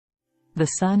The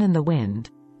Sun and the Wind.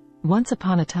 Once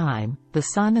upon a time, the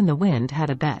sun and the wind had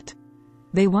a bet.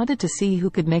 They wanted to see who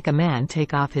could make a man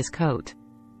take off his coat.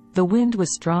 The wind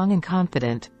was strong and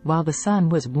confident, while the sun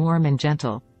was warm and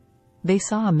gentle. They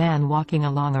saw a man walking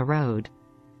along a road.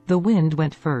 The wind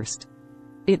went first.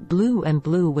 It blew and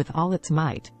blew with all its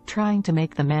might, trying to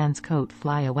make the man's coat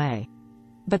fly away.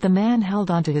 But the man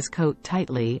held onto his coat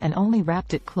tightly and only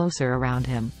wrapped it closer around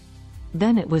him.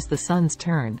 Then it was the sun's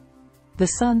turn. The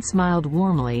sun smiled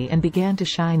warmly and began to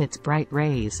shine its bright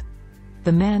rays.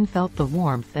 The man felt the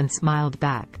warmth and smiled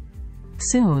back.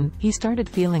 Soon, he started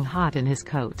feeling hot in his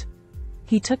coat.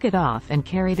 He took it off and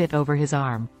carried it over his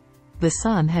arm. The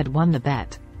sun had won the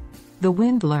bet. The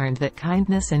wind learned that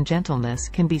kindness and gentleness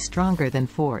can be stronger than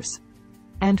force.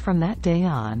 And from that day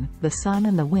on, the sun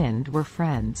and the wind were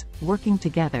friends, working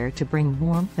together to bring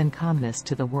warmth and calmness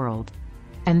to the world.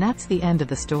 And that's the end of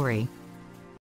the story.